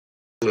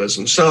I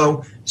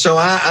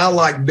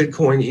like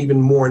Bitcoin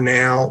even more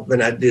now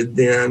than I did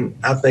then.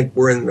 I think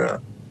we're in the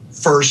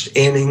first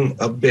inning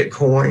of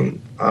Bitcoin,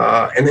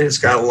 and then it's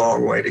got a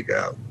long way to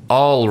go.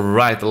 All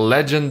right,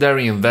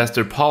 legendary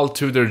investor Paul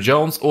Tudor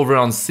Jones over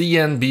on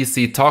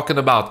CNBC talking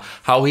about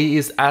how he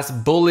is as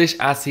bullish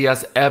as he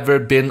has ever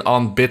been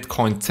on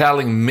Bitcoin,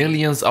 telling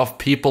millions of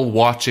people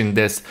watching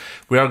this.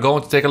 We are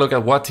going to take a look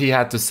at what he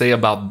had to say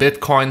about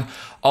Bitcoin.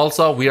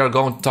 Also, we are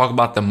going to talk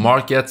about the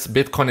markets.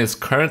 Bitcoin is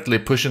currently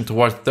pushing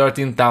towards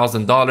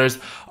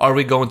 $13,000. Are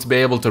we going to be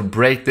able to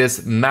break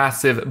this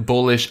massive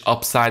bullish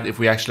upside if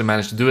we actually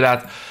manage to do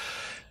that?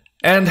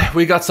 And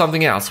we got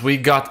something else. We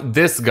got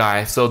this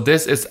guy. So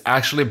this is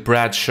actually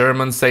Brad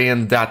Sherman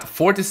saying that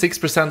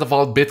 46% of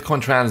all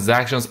Bitcoin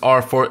transactions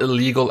are for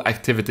illegal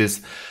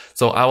activities.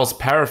 So I was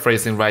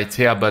paraphrasing right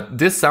here, but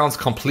this sounds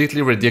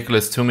completely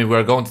ridiculous to me.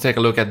 We're going to take a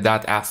look at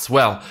that as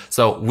well.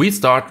 So we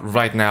start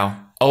right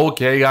now.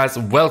 Okay guys,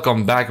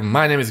 welcome back.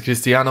 My name is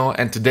Cristiano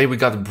and today we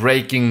got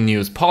breaking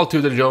news. Paul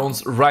Tudor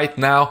Jones right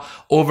now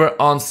over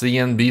on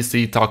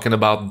CNBC talking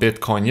about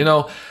Bitcoin. You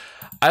know,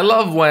 I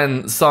love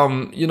when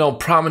some,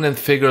 prominent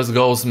figures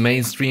goes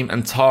mainstream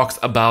and talks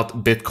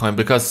about Bitcoin,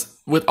 because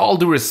with all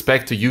due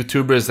respect to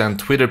YouTubers and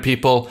Twitter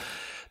people,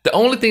 the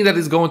only thing that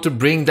is going to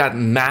bring that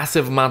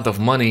massive amount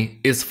of money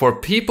is for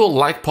people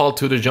like Paul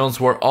Tudor Jones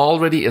who are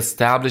already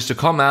established to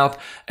come out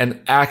and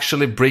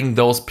actually bring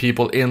those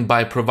people in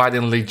by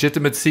providing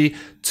legitimacy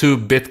to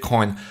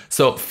Bitcoin.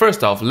 So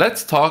first off,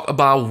 let's talk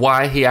about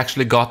why he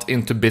actually got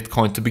into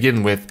Bitcoin to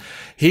begin with.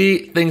 He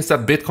thinks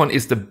that Bitcoin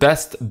is the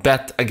best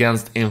bet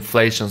against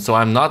inflation. So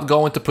I'm not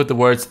going to put the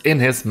words in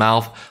his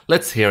mouth.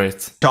 Let's hear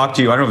it. Talk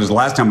to you. I don't know if it was the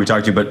last time we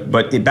talked to you,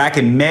 but back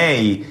in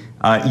May,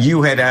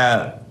 you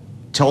had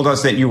told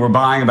us that you were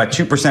buying about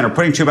 2% or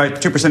putting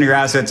about 2% of your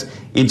assets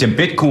into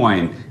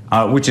Bitcoin,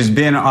 which has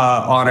been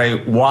on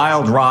a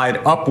wild ride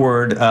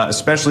upward,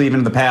 especially even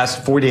in the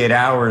past 48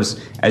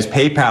 hours, as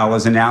PayPal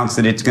has announced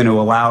that it's going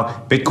to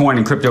allow Bitcoin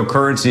and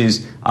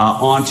cryptocurrencies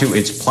onto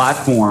its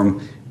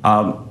platform.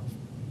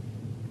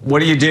 What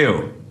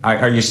do?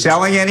 Are you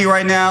selling any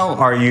right now?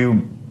 Are you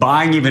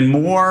buying even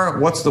more?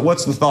 What's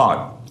the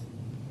thought?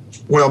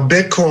 Well,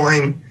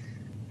 Bitcoin,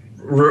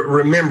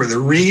 remember the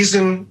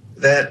reason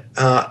that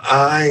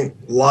I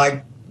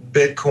liked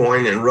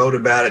Bitcoin and wrote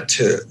about it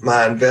to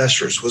my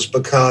investors was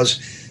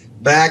because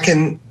back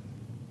in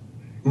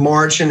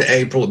March and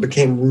April, it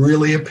became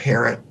really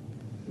apparent,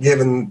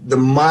 given the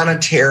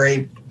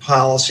monetary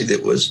policy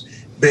that was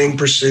being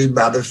pursued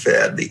by the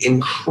Fed, the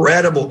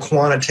incredible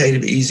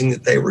quantitative easing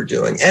that they were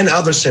doing and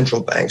other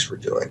central banks were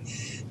doing,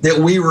 that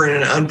we were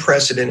in an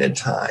unprecedented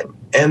time.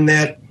 And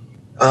that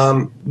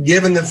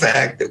given the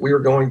fact that we were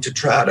going to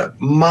try to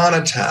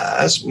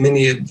monetize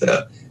many of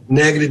the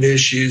negative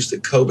issues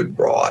that COVID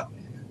brought,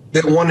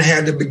 that one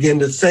had to begin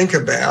to think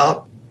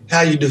about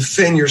how you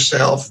defend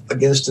yourself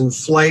against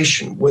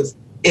inflation, with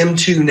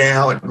M2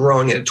 now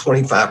growing at a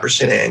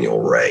 25%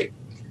 annual rate.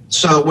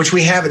 So, which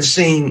we haven't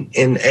seen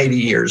in 80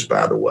 years,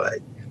 by the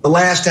way. The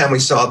last time we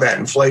saw that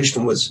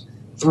inflation was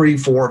 3,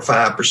 4,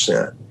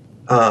 5%.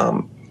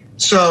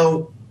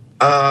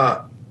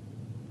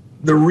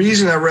 The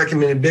reason I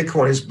recommended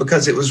Bitcoin is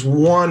because it was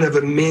one of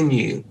a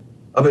menu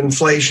of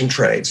inflation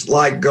trades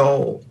like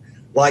gold,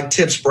 like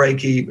tips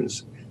break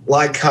evens,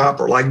 like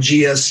copper, like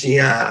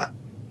GSCI,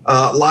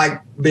 like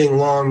being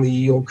long the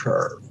yield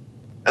curve.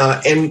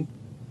 And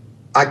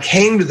I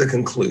came to the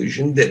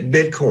conclusion that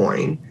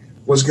Bitcoin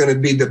was going to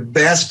be the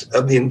best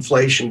of the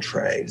inflation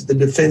trades, the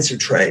defensive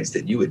trades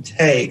that you would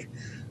take,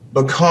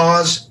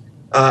 because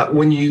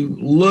when you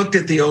looked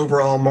at the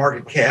overall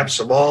market caps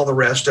of all the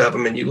rest of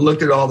them and you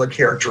looked at all the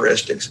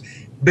characteristics,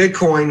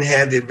 Bitcoin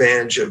had the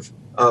advantage of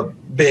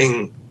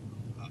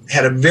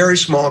had a very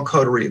small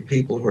coterie of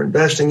people who were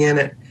investing in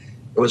it.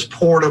 It was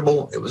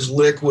portable, it was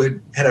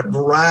liquid, had a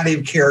variety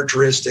of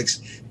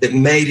characteristics that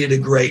made it a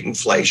great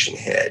inflation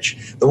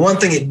hedge. The one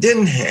thing it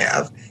didn't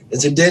have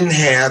is it didn't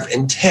have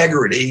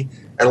integrity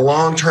and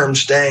long-term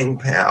staying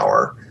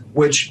power,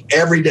 which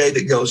every day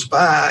that goes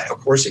by, of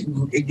course,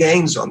 it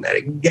gains on that.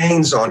 It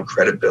gains on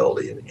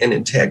credibility and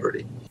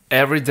integrity.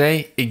 Every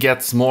day it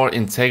gets more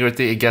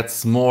integrity, it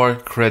gets more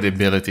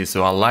credibility.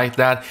 So I like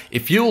that.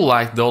 If you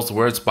like those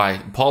words by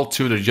Paul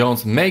Tudor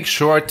Jones, make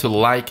sure to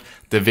like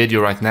the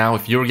video right now.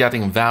 If you're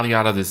getting value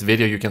out of this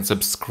video, you can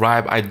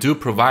subscribe. I do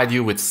provide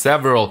you with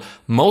several,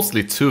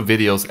 mostly 2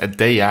 videos a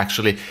day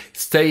actually,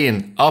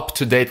 staying up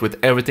to date with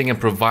everything and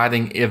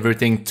providing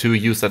everything to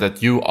you so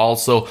that you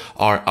also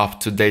are up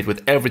to date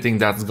with everything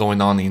that's going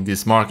on in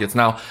these markets.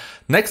 Now,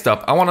 next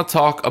up, I want to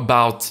talk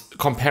about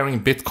comparing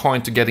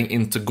Bitcoin to getting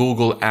into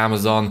Google,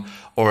 Amazon,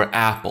 or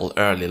Apple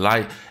early.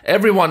 Like,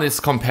 everyone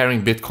is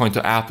comparing Bitcoin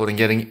to Apple and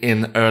getting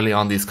in early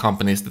on these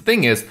companies. The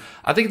thing is,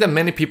 I think that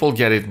many people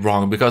get it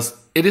wrong, because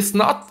it is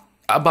not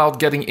about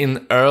getting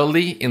in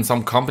early in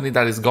some company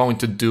that is going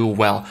to do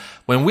well.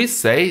 When we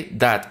say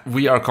that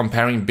we are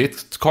comparing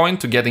Bitcoin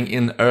to getting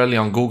in early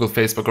on Google,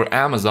 Facebook, or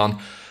Amazon,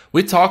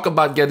 we talk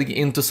about getting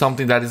into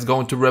something that is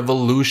going to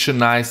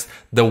revolutionize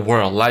the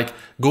world, like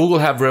Google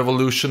have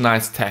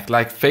revolutionized tech,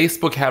 like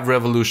Facebook have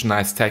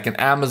revolutionized tech, and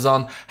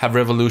Amazon have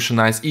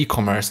revolutionized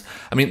e-commerce.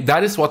 I mean,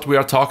 that is what we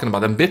are talking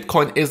about. And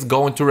Bitcoin is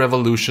going to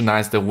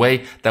revolutionize the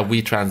way that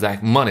we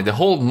transact money, the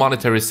whole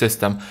monetary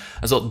system.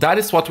 And so that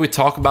is what we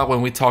talk about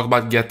when we talk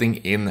about getting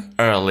in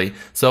early.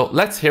 So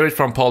let's hear it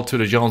from Paul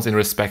Tudor Jones in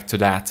respect to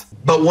that.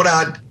 But what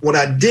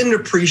I didn't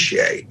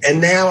appreciate,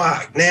 and now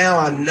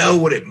I know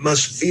what it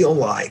must feel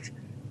like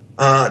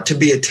to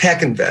be a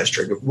tech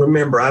investor.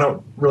 Remember, I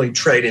don't really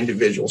trade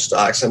individual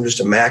stocks. I'm just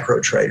a macro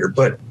trader.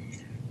 But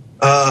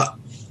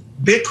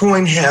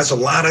Bitcoin has a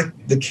lot of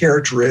the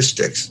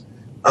characteristics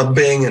of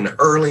being an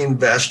early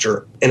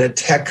investor in a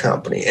tech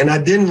company. And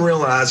I didn't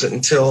realize it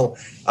until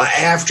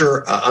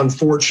after,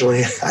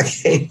 unfortunately, I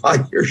came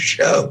on your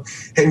show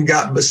and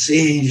got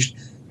besieged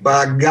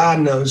by God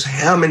knows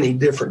how many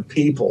different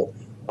people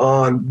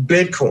on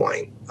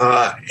Bitcoin.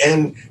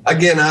 And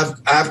again,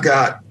 I've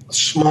got a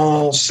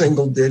small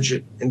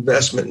single-digit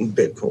investment in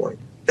Bitcoin.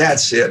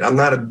 That's it. I'm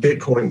not a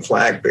Bitcoin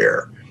flag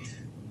bearer.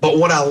 But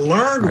what I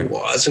learned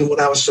was, and what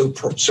I was so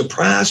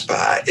surprised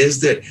by,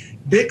 is that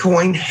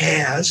Bitcoin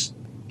has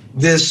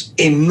this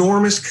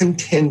enormous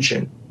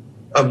contingent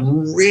of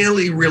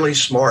really, really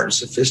smart and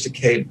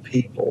sophisticated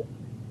people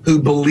who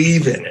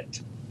believe in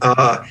it.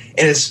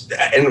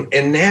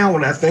 And now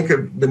when I think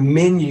of the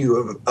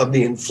menu of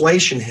the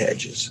inflation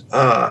hedges,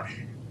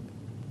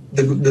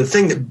 the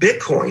thing that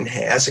Bitcoin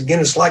has, again,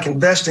 it's like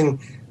investing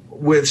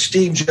with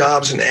Steve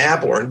Jobs and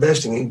Apple or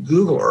investing in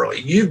Google early.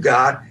 You've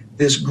got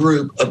this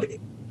group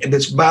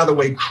that's, by the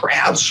way,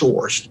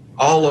 crowdsourced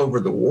all over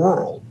the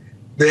world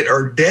that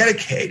are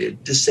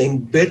dedicated to seeing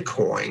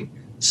Bitcoin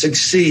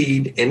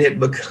succeed in it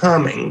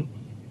becoming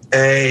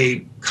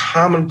a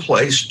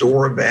commonplace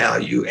store of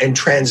value and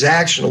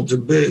transactional to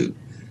boot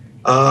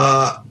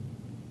at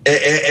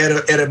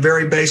a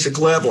very basic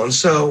level. And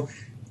so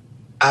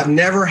I've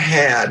never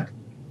had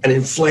an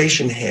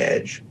inflation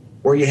hedge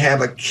where you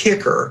have a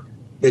kicker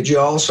that you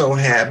also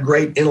have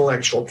great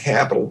intellectual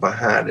capital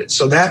behind it.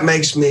 So that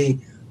makes me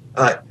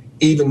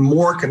even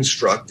more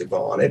constructive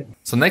on it.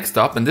 So next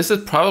up, and this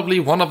is probably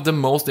one of the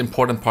most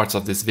important parts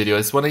of this video,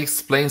 is when he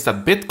explains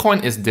that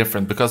Bitcoin is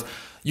different because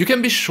you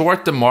can be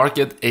short the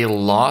market a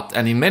lot,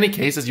 and in many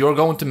cases you're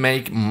going to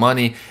make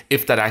money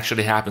if that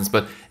actually happens.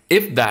 But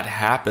if that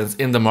happens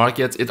in the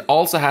markets, it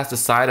also has the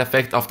side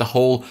effect of the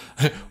whole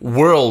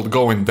world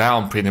going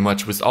down pretty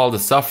much, with all the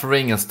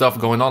suffering and stuff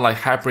going on, like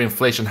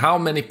hyperinflation. How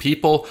many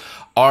people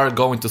are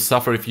going to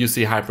suffer if you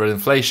see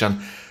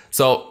hyperinflation?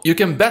 So you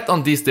can bet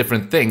on these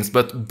different things,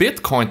 but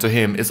Bitcoin to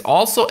him is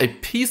also a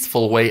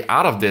peaceful way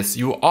out of this.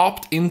 You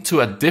opt into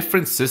a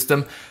different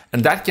system,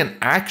 and that can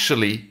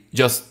actually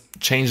just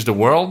change the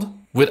world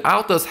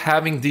without us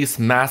having these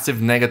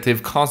massive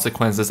negative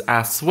consequences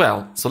as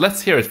well. So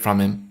let's hear it from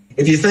him.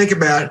 If you think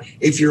about it,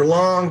 if you're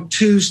long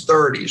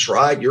 230s,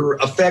 right, you're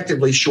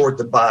effectively short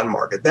the bond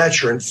market.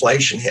 That's your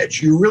inflation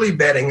hedge. You're really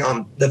betting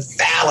on the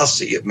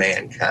fallacy of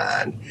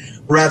mankind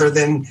rather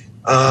than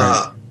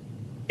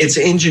its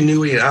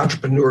ingenuity and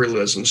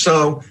entrepreneurialism.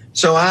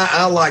 So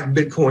I like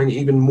Bitcoin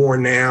even more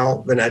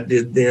now than I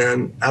did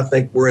then. I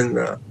think we're in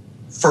the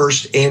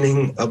first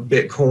inning of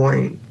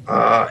Bitcoin,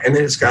 and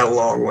then it's got a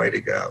long way to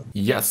go.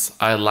 Yes,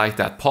 I like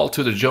that. Paul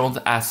Tudor Jones,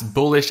 as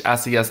bullish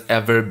as he has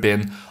ever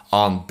been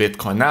on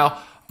Bitcoin. Now,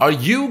 are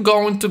you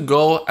going to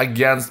go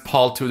against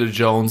Paul Tudor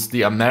Jones,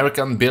 the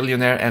American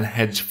billionaire and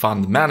hedge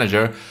fund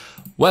manager?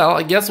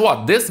 Well, guess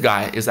what? This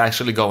guy is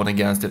actually going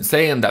against him,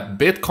 saying that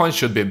Bitcoin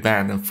should be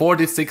banned and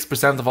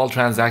 46% of all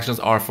transactions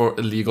are for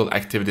illegal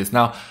activities.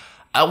 Now,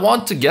 I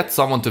want to get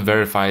someone to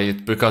verify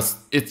it because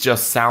it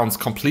just sounds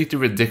completely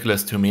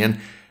ridiculous to me.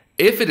 And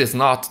if it is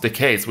not the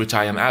case, which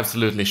I am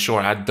absolutely sure,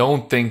 I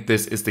don't think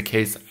this is the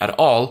case at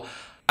all.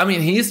 I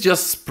mean, he's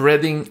just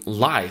spreading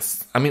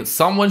lies. I mean,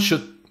 someone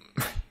should...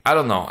 I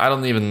don't know. I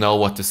don't even know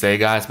what to say,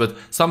 guys. But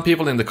some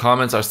people in the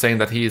comments are saying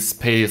that he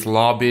pays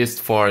lobbyists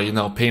for, you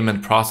know,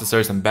 payment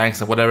processors and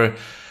banks and whatever.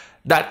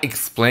 That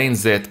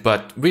explains it.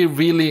 But we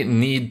really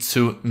need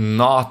to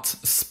not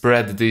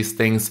spread these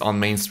things on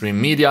mainstream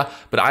media.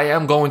 But I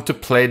am going to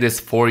play this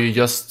for you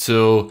just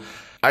to...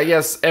 I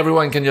guess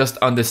everyone can just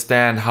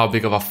understand how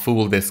big of a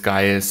fool this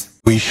guy is.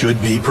 We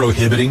should be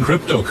prohibiting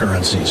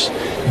cryptocurrencies.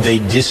 They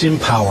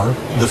disempower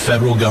the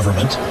federal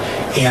government.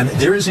 And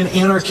there is an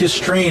anarchist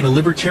strain, a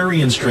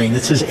libertarian strain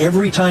that says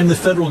every time the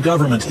federal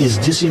government is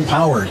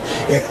disempowered,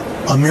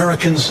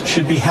 Americans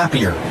should be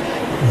happier.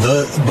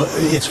 But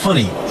it's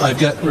funny, I've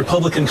got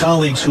Republican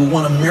colleagues who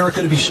want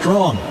America to be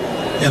strong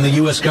and the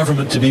U.S.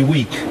 government to be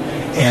weak.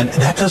 And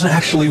that doesn't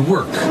actually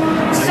work.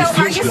 So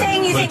are you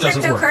saying you think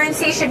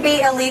cryptocurrency should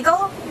be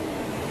illegal?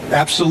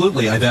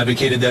 Absolutely. I've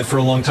advocated that for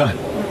a long time.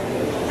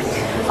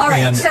 All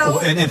right, and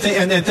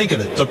think of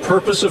it. The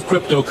purpose of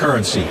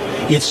cryptocurrency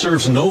It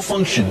serves no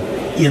function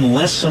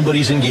unless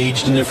somebody's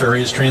engaged in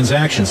nefarious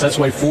transactions. That's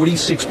why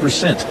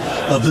 46%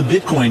 of the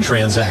Bitcoin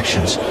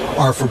transactions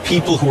are for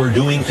people who are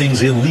doing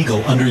things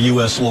illegal under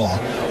U.S. law,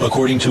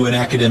 according to an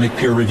academic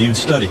peer-reviewed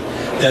study.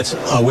 That's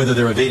whether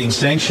they're evading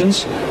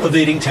sanctions,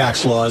 evading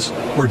tax laws,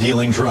 or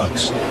dealing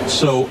drugs.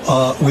 So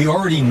we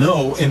already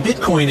know, and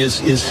Bitcoin is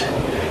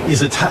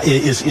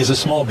a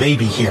small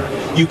baby here.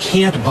 You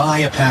can't buy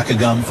a pack of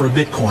gum for a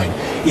Bitcoin.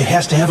 It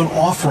has to have an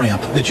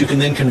off-ramp that you can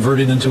then convert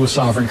it into a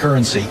sovereign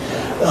currency.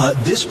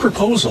 This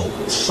proposal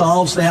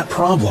solves that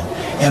problem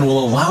and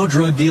will allow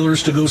drug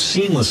dealers to go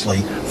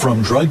seamlessly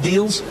from drug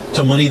deals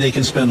to money they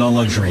can spend on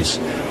luxuries.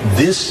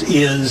 This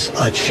is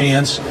a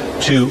chance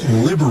to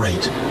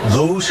liberate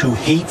those who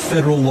hate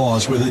federal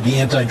laws, whether it be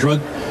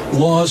anti-drug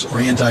laws or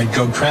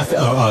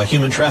anti-drug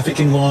human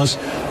trafficking laws,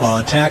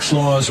 tax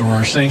laws, or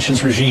our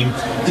sanctions regime.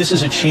 This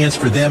is a chance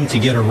for them to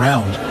get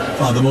around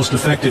the most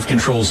effective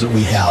controls that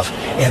we have,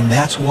 and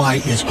that's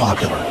why it's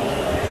popular.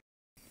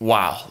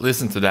 Wow,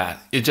 listen to that.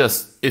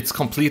 It's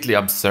completely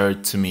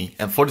absurd to me.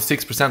 And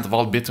 46% of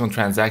all Bitcoin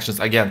transactions,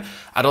 again,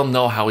 I don't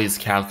know how he's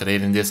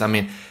calculating this. I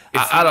mean,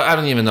 I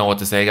don't even know what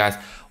to say, guys.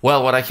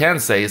 Well, what I can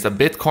say is that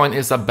Bitcoin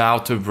is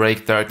about to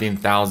break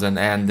 13,000,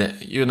 and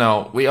you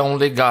know, we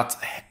only got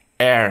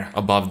air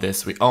above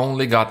this. We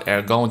only got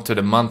air. Going to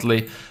the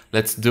monthly.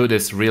 Let's do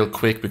this real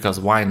quick, because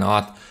why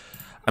not?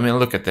 I mean,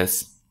 look at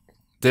this.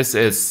 This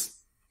is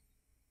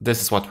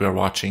what we're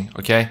watching,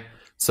 okay?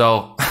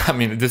 So, I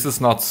mean, this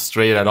is not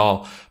straight at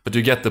all, but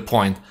you get the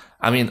point.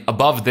 I mean,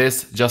 above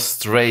this, just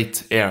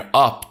straight air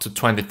up to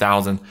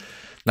 20,000.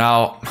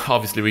 Now,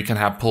 obviously, we can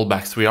have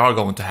pullbacks. We are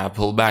going to have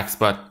pullbacks,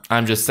 but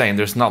I'm just saying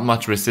there's not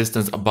much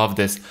resistance above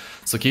this.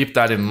 So keep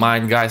that in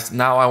mind, guys.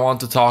 Now I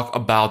want to talk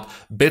about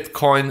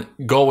Bitcoin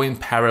going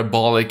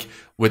parabolic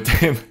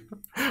within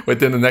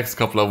the next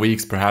couple of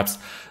weeks, perhaps.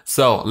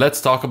 So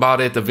let's talk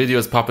about it. The video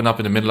is popping up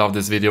in the middle of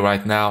this video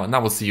right now, and I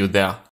will see you there.